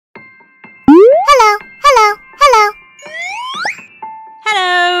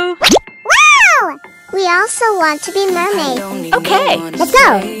We also want to be mermaids. Okay, let's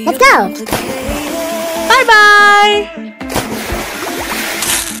go. Let's go. Bye-bye.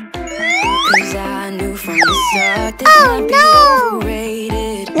 Oh no!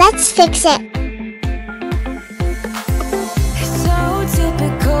 Let's fix it.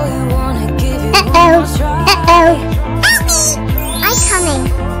 Uh-oh. Uh-oh. I'm coming.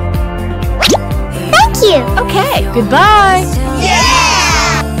 Thank you. Okay, goodbye. Yeah!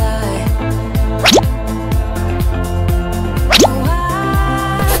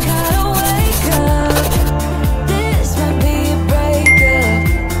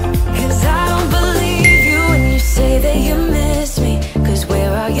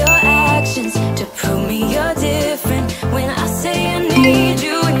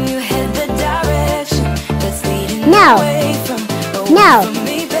 No. No.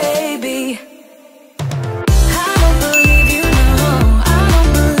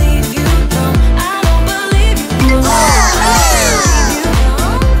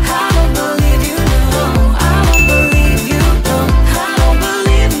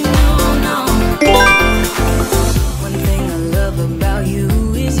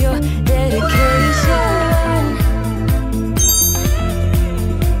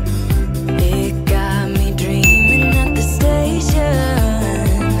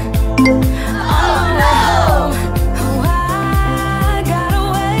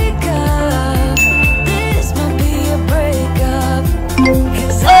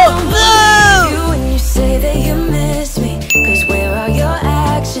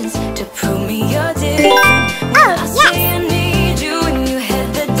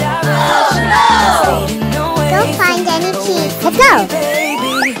 Let's go!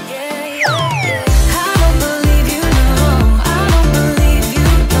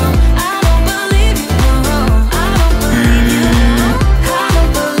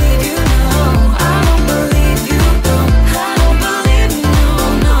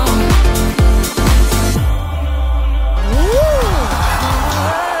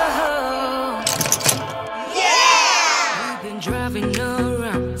 We've been driving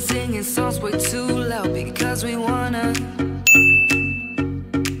around, singing songs way too loud because we wanna.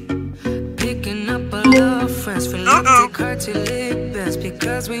 Picking up a lot of friends, feeling take her to live best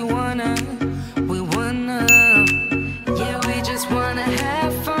because we wanna. Yeah, we just wanna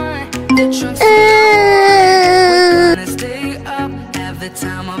have fun. The trunk's we're gonna stay up, have the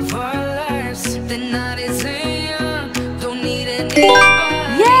time of our lives. The night is young, don't need anybody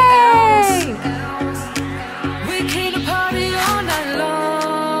else. We came to party all night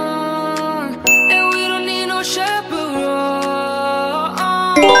long, and we don't need no chaperone.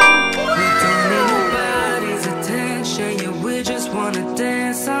 We don't need nobody's attention, yeah, we just wanna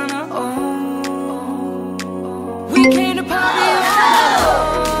dance on our own. We came to party all night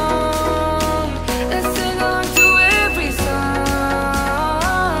long and sing along to every song.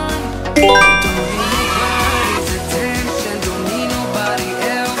 We don't need nobody's attention, don't need nobody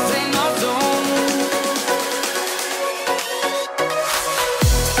else in our zone.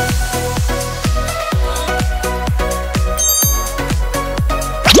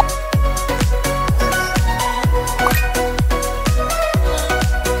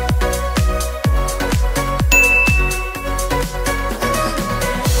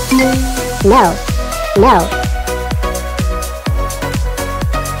 No. No.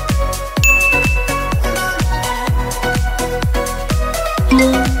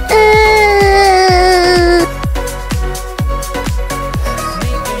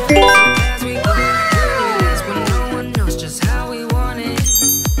 As we go, dance when no one knows just how we want it.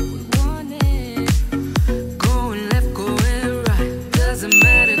 Going left, going right, doesn't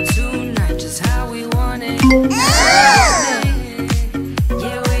matter tonight, just how we want it.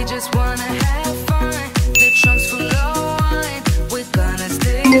 Yeah, we just wanna have fun. The trunk's full of wine, we're gonna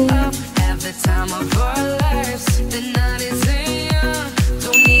stay up, have the time of our lives. The night is young,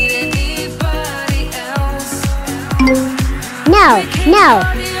 don't need anybody else. No. No.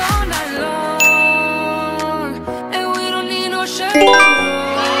 Party all night long, and we don't need no chaperone.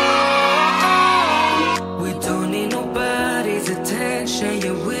 We don't need nobody's attention,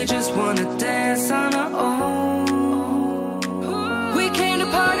 yeah, we just wanna dance on our own. We came to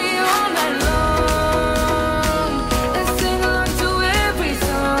party all night long and sing along to every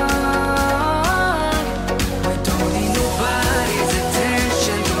song. We don't need nobody's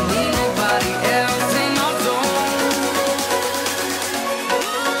attention, don't need nobody else in our zone.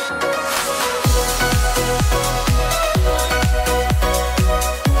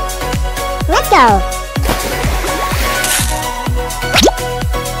 Let's go!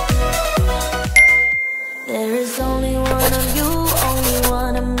 There is only one of you, only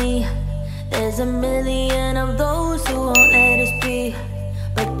one of me. There's a million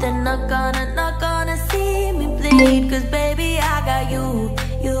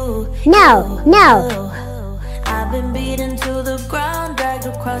No, no. I've been beaten to the ground, dragged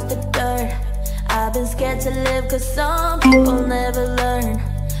across the dirt. I've been scared to live cause some people never learn.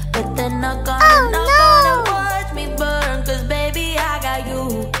 But they're not gonna watch me burn. Cause baby I got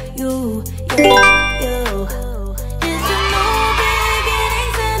you. It's a new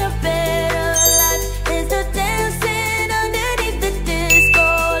beginnings and a better life. It's the dancing underneath the disco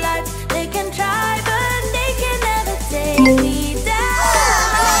lights. They can try but they can never take me down.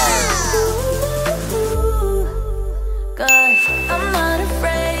 Cause I'm not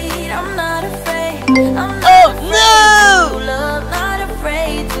afraid, I'm not afraid, I'm not afraid to love, not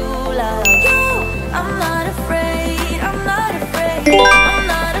afraid to love you. I'm not afraid, I'm not afraid, I'm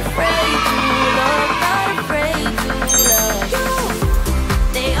not afraid to love, not afraid to love you.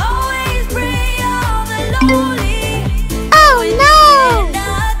 They always bring all the lonely. Oh no!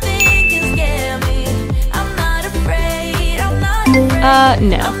 Nothing can scare me. I'm not afraid, I'm not afraid.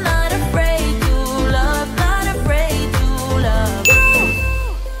 No. I'm not afraid to love, not afraid to love you.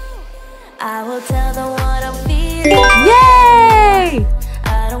 I will tell them what I'm feeling. Yay!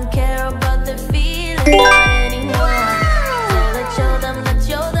 I don't care about the feelings not anymore. So let's show them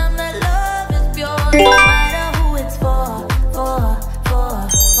that love is pure. No matter who it's for.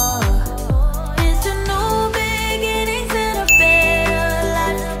 It's a new beginnings and a better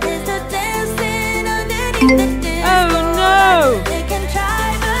life. It's the dancing underneath the disco. Oh no! They can try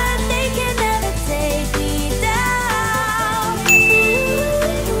but they can never take me down.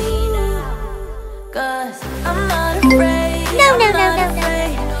 Cause I'm not afraid. No, no, I'm no, not no, no.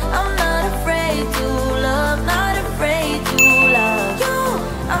 afraid. I'm not afraid to love, not afraid to love you.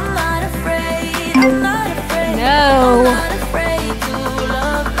 I'm not afraid, I'm not afraid. No. I'm not afraid to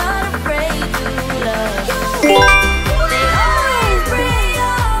love, not afraid to love you. They always bring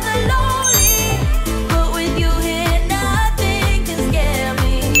all the lonely, but with you here nothing can scare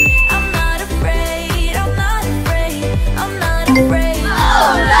me. I'm not afraid, I'm not afraid, I'm not afraid.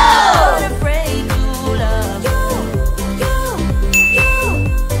 Oh no! I'm not afraid to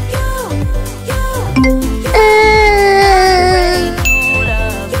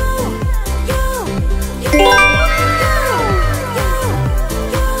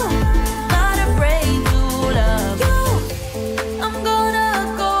love you. I'm gonna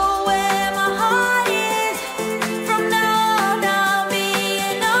go where my heart is. From now on, I'm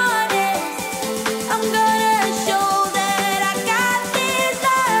being honest. I'm gonna show that I got this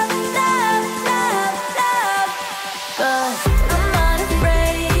love. But I'm not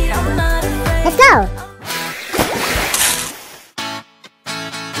afraid, I'm not afraid. Let's go.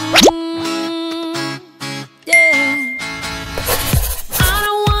 Yeah. I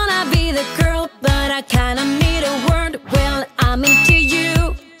don't wanna be the girl, but I kinda need a word. Well, I'm into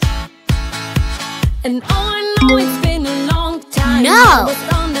you, and all I know it's been a long time. No. I was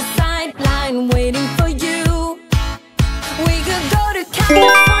on the sideline waiting for you. We could go to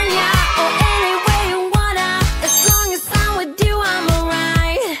California or anywhere you wanna. As long as I'm with you, I'm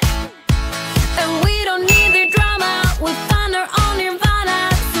alright. And we don't need the drama. We'll find our own nirvana.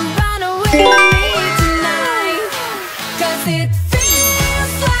 So run away with me tonight. Cause it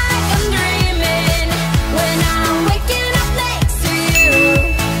feels like I'm dreaming when I'm waking up next to you.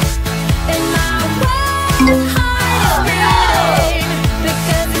 And my wild heart is beating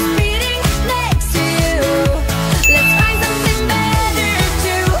because it's beating next to you. Let's find something better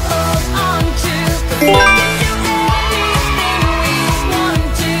to hold on to. 'Cause we can do anything we want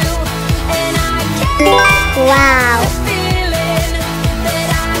to. And I can't Wow. feeling that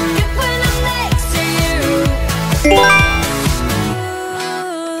I get when I'm next to you.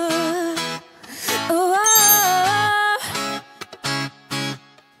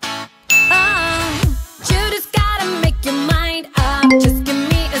 You just gotta make your mind up. Just give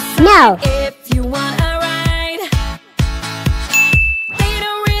me a sign No. if you want a ride. They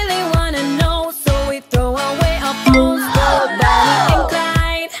don't really wanna know, so we throw away our phones, go Bonnie and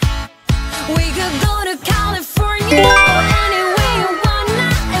Clyde. We could go to California or anywhere you wanna.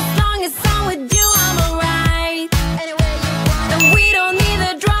 As long as I'm with you, I'm alright. And we don't need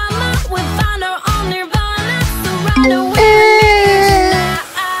the drama. We found our own nirvana. So run away with me tonight.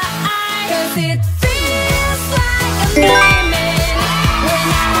 'Cause it feels like I'm dreaming when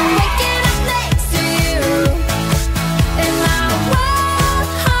I'm waking up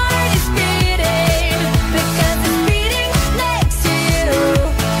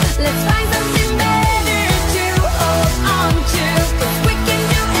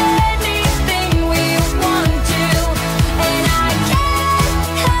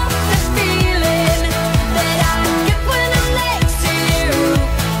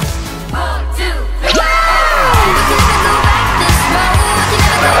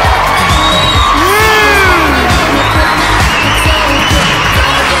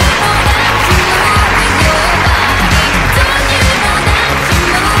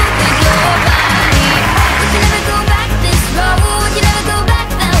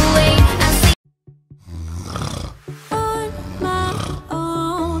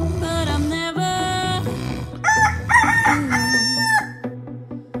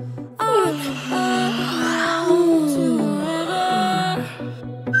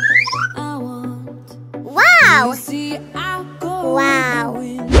Wow! See, I go Wow.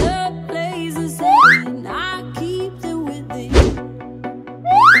 in the places and I keep them within,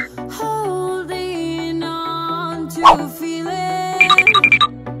 holding on to a feeling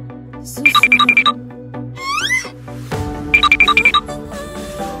so strong.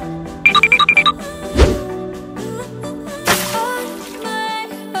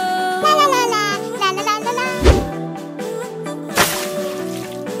 La la la la la la la la la.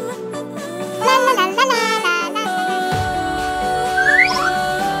 La la la la la la la.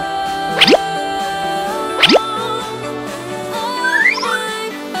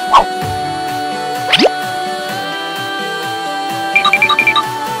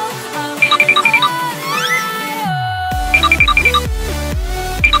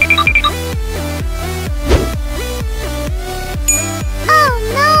 Oh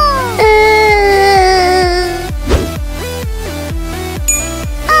no!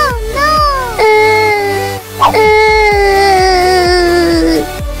 Oh no!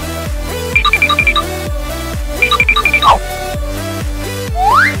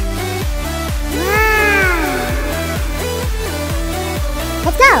 Wow!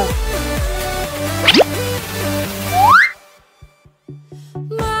 Let's go!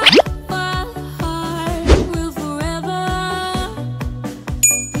 My heart will forever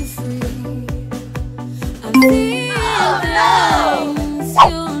be free. I'm feeling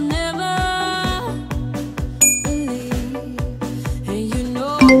you'll never believe, and you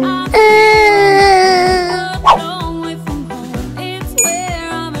know I'm a long way from home. It's where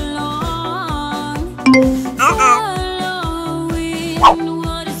I belong. Following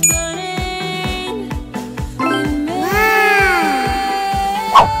what is burning in me.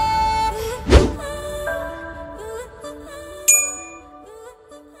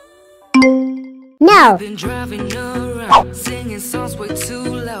 No! Been driving around, singing songs way too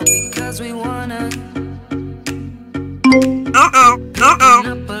loud because we wanna. Picking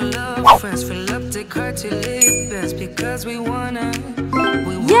up our love friends, fill up the car till it bends because we wanna.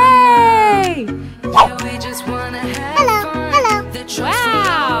 Yay! Yeah, we just wanna have Hello, fun. hello. The truck's full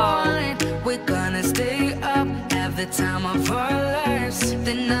Wow. of wine. We're gonna stay up, have the time of our lives.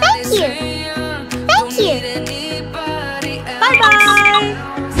 The night Thank is you. young, Thank don't you. need anybody else. Bye-bye!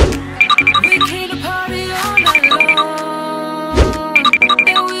 We came to party all night long,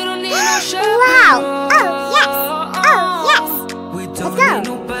 and we don't need no chaperone. Wow! Oh yes! Oh yes! We don't Let's go. need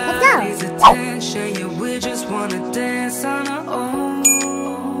nobody's attention, yeah, we just wanna dance on our own.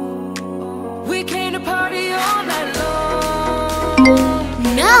 We came to party all night long.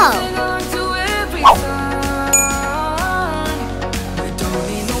 No! Sing along to every song. We don't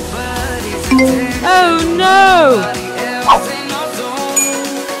need nobody's attention. Oh no! Nobody else in our zone.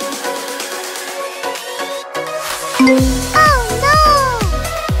 Oh no!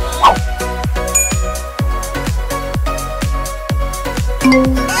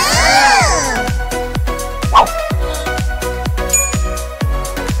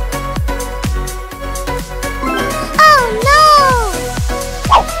 Oh no!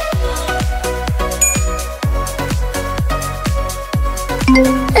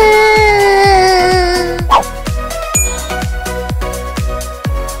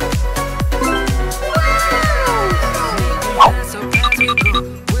 Dance up as we go,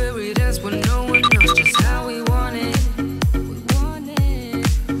 where we dance when no one knows just how we want it. We want it.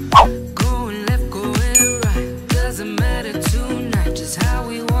 Going left, going right, doesn't matter tonight, just how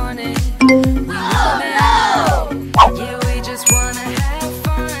we want it. We want it. Yeah, we just wanna have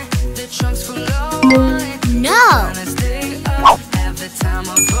fun. The trunk's full of wine. No! Wanna stay up, have the time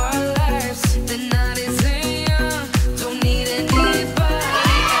of our lives. The night is young, don't need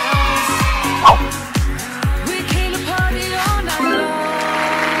anybody else. We came to party all night long,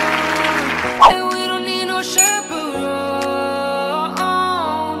 and we don't need no chaperone.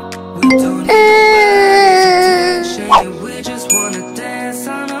 We don't need nobody's attention, yeah, we just wanna dance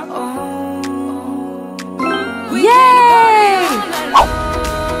on our own. We came to party all night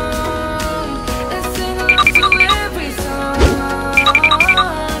long, and sing along to every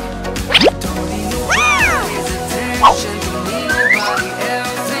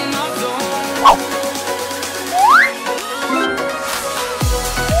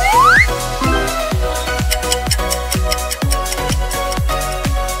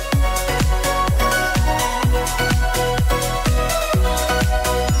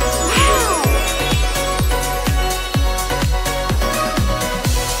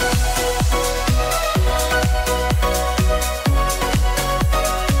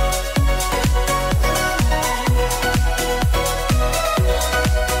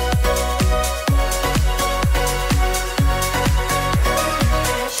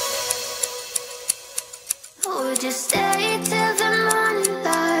would you stay till the morning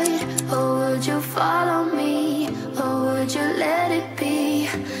light? Or would you follow me? Or would you let it be?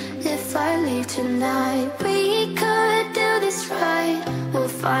 If I leave tonight, we could do this right. We'll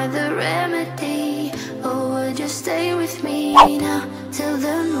find the remedy. Or would you stay with me now till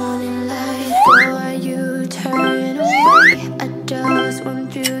the morning light? Before you turn away, I just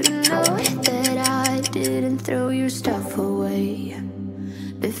want you to know that I didn't throw your stuff away.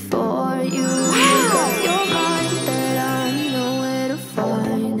 Before you make up your mind that I know where to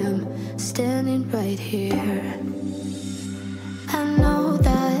find, I'm standing right here. I know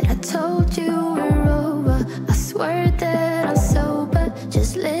that I told you we're over. I swear that I'm sober.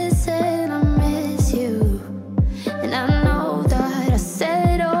 Just listen, I miss you. And I know that I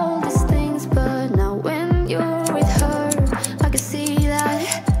said all these things, but now when you're with her, I can see that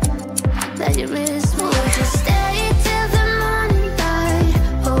you miss me. Would you stay till the morning light?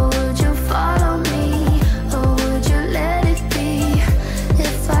 Or would you follow me? Or would you let it be?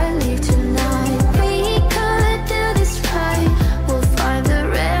 If I leave tonight, we could do this right. We'll find the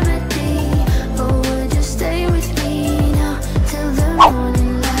remedy. Or would you stay with me now till the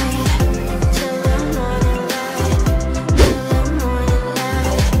morning light? Till the morning light. Till the morning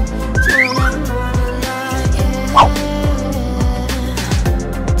light. Till the morning light, yeah.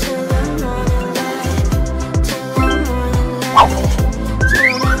 Till the morning light. Till the morning light.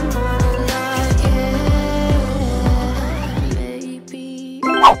 Till the morning light, yeah. Maybe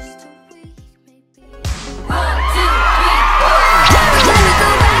just a week, maybe. 1, 2, 3, 4. Can we go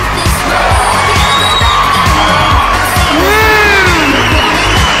back this way? Can we go back that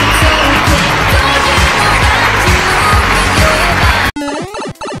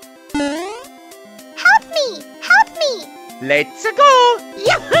Help me! Help me! Let's go!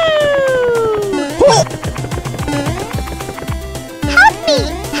 Yahoo! Help me!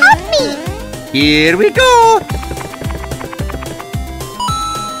 Help me! Here we go!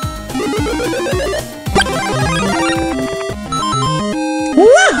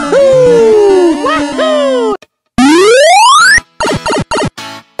 Wahoo! Wahoo!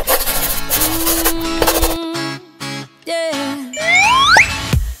 Yeah.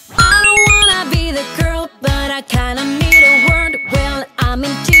 I don't wanna be the girl, but I kinda need a word. Well, I'm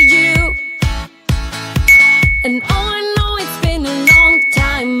into you. And all I know, it's been a long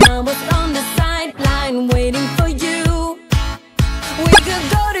time. I was on the sideline waiting for you. We could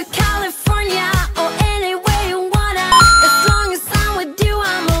go to California or anywhere you wanna. As long as I'm with you,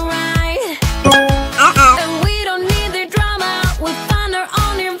 I'm alright. And we don't need the drama. We'll find our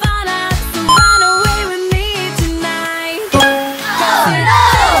own nirvana. So run away with me tonight. 'Cause it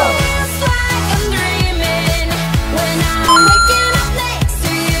all feels like I'm dreaming when I'm waking up next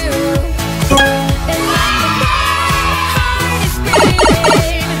to you. And my heart is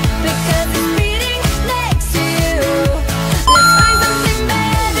beating because it's beating next to you. Let's find something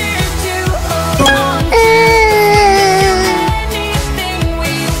better to hold on to. Anything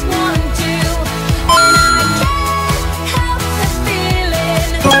we want to. And I can't help the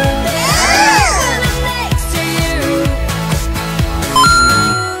feeling that when I'm next to you.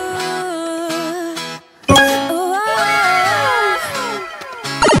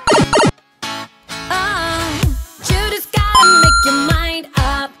 You just gotta make your mind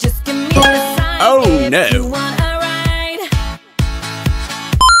up. Just give me a sign Oh, if no. you want a ride.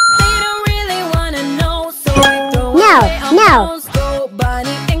 They don't really wanna know, so we throw No, away our no. phones, go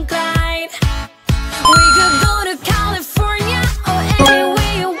Bonnie and Clyde. We could go to California or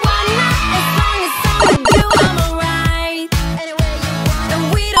anywhere you wanna. As long as I'm with you, I'm alright. And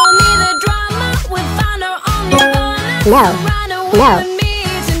we don't need the drama. We found our own nirvana. No, So run away no. with me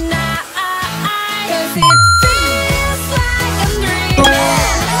tonight. 'Cause it feels like I'm dreaming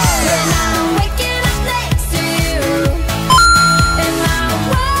when I'm waking up next to you. And my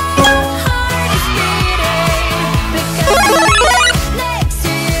heart is beating because I'm beating next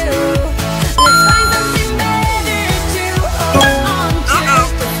to you. Let's find something better to hold on to.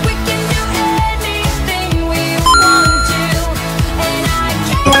 'Cause we can do anything we want to. And I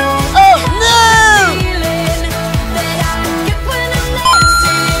can't help the feeling that I get when I'm next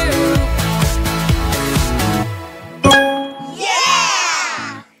to you.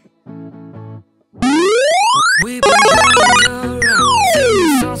 We've been running around,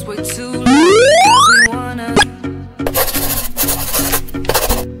 singing songs way too long, 'cause we wanna.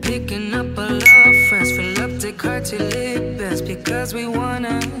 Picking up our love friends, fill up the car till it bends, because we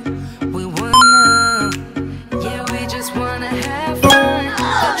wanna. Yeah, we just wanna have fun.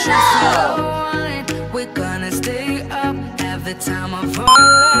 The drinks are wine, we're gonna stay up, have the time of our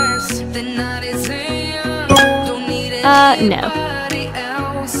lives. The night is young, don't need No. anybody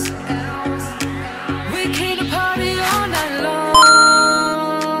else. We came to party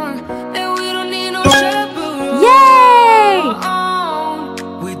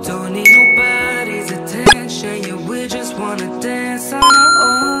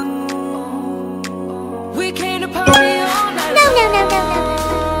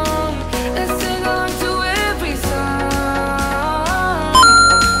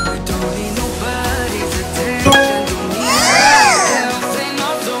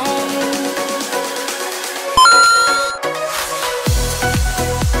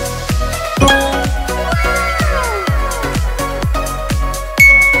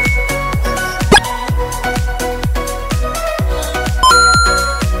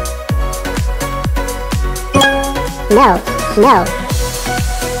no, no.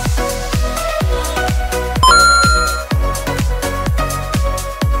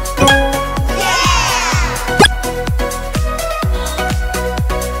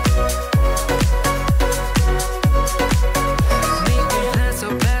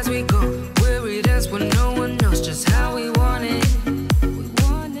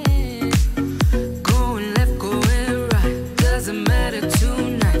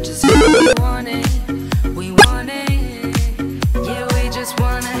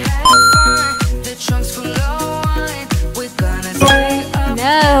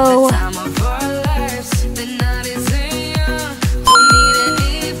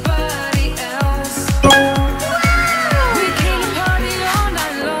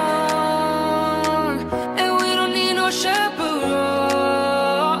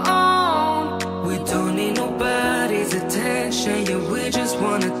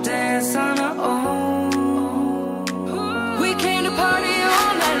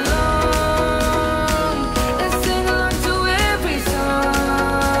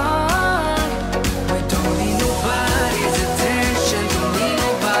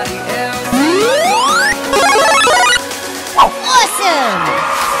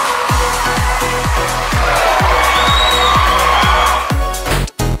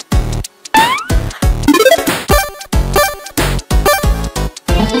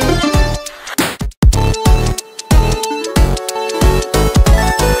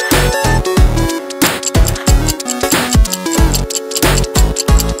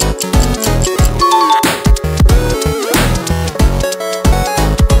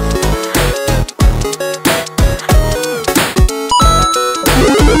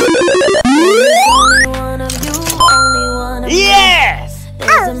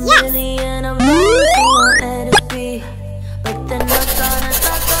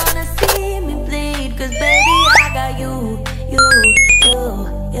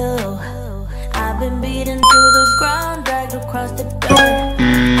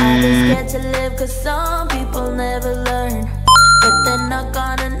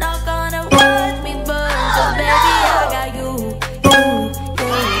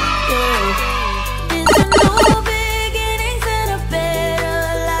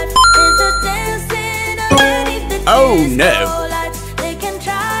 Oh no!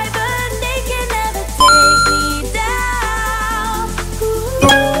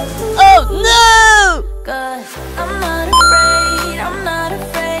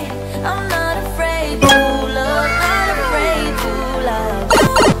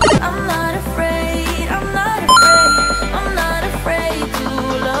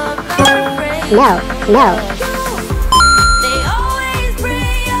 No, no.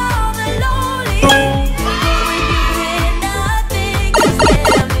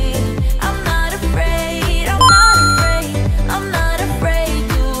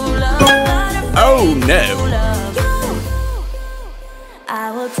 Oh no!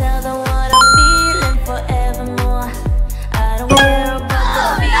 I will tell them what I'm feeling forevermore. I don't care about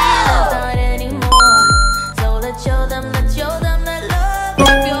the feelings not anymore. So let's show them that love is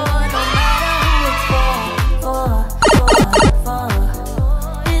pure, no matter who it's for.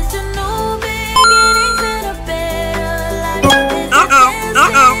 It's a new beginnings and a better life. It's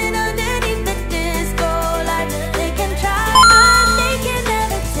dancing underneath the disco light. They can try, but they can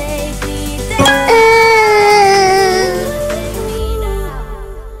never take me down.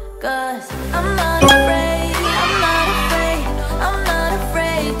 Cause I'm not afraid, I'm not afraid, I'm not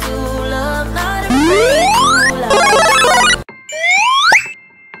afraid to love, not afraid to love.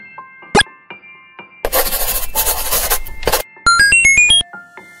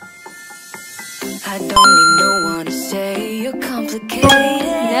 I don't need no one to say you're complicated.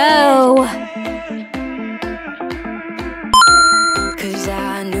 No.